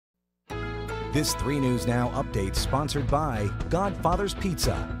This 3 News Now update sponsored by Godfather's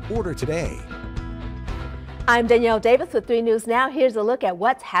Pizza. Order today. I'm Danielle Davis with 3 News Now. Here's a look at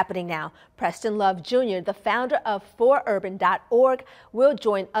what's happening now. Preston Love Jr., the founder of 4urban.org, will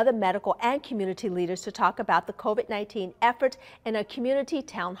join other medical and community leaders to talk about the COVID-19 effort in a community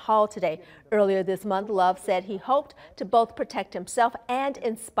town hall today. Earlier this month, Love said he hoped to both protect himself and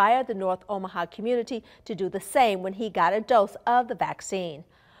inspire the North Omaha community to do the same when he got a dose of the vaccine.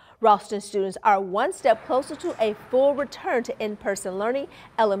 Ralston students are one step closer to a full return to in-person learning.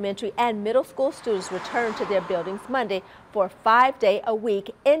 Elementary and middle school students return to their buildings Monday for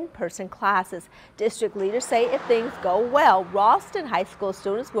 5-day-a-week in-person classes. District leaders say if things go well, Ralston High School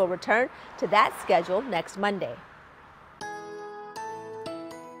students will return to that schedule next Monday.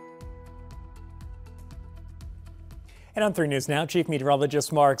 And on 3 News Now, Chief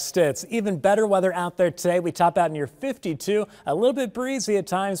Meteorologist Mark Stitz. Even better weather out there today. We top out near 52, a little bit breezy at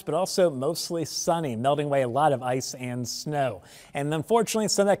times, but also mostly sunny, melting away a lot of ice and snow. And unfortunately,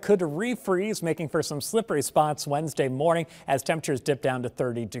 some that could refreeze, making for some slippery spots Wednesday morning as temperatures dip down to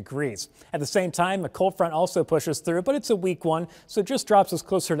 30 degrees. At the same time, a cold front also pushes through, but it's a weak one, so it just drops us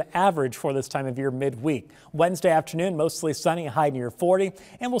closer to average for this time of year midweek. Wednesday afternoon, mostly sunny, high near 40,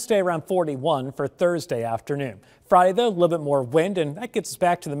 and we'll stay around 41 for Thursday afternoon. Friday, though, a little bit more wind, and that gets us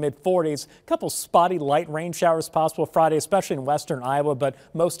back to the mid-40s. A couple spotty light rain showers possible Friday, especially in western Iowa, but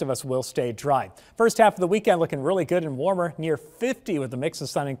most of us will stay dry. First half of the weekend looking really good and warmer, near 50 with a mix of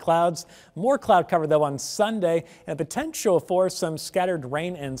sun and clouds. More cloud cover, though, on Sunday, and potential for some scattered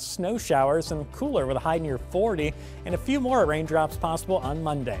rain and snow showers, and cooler with a high near 40, and a few more raindrops possible on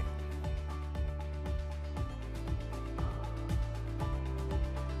Monday.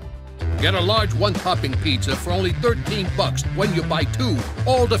 Get a large one-topping pizza for only $13 when you buy 2.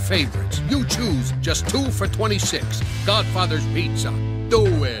 All the favorites. You choose just 2 for $26. Godfather's Pizza.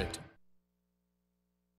 Do it.